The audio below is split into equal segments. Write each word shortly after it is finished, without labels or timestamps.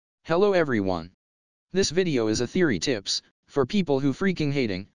Hello everyone. This video is a theory tips, for people who freaking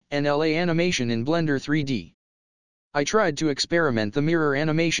hating, NLA animation in Blender 3D. I tried to experiment the mirror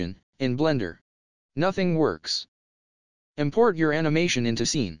animation, in Blender. Nothing works. Import your animation into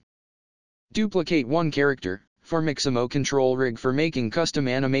scene. Duplicate one character, for mixamo ctrl rigg for making custom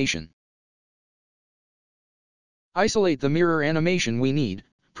animation. Isolate the mirror animation we need,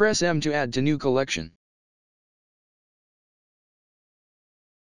 press M to add to new collection.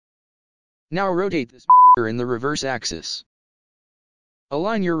 Now rotate this mother in the reverse axis.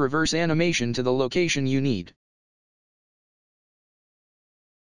 Align your reverse animation to the location you need.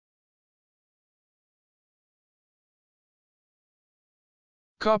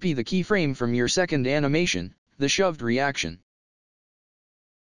 Copy the keyframe from your second animation, the shoved reaction.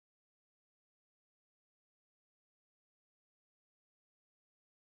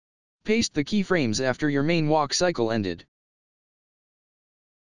 Paste the keyframes after your main walk cycle ended.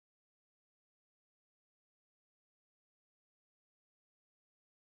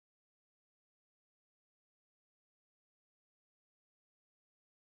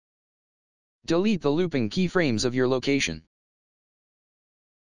 Delete the looping keyframes of your location.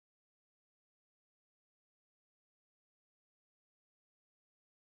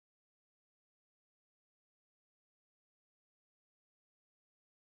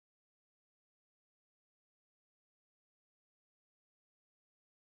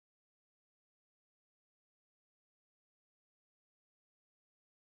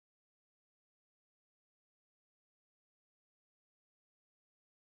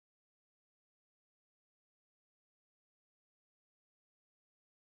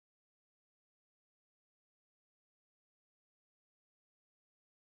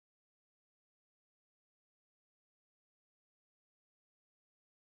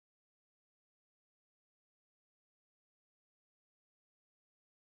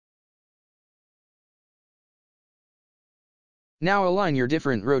 Now align your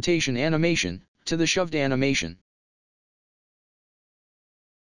different rotation animation to the shoved animation.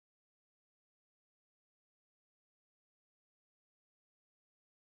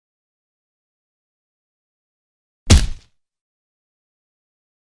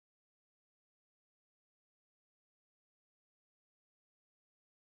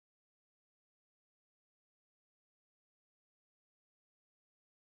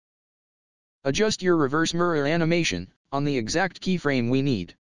 Adjust your reverse mirror animation on the exact keyframe we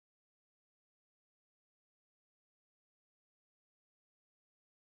need.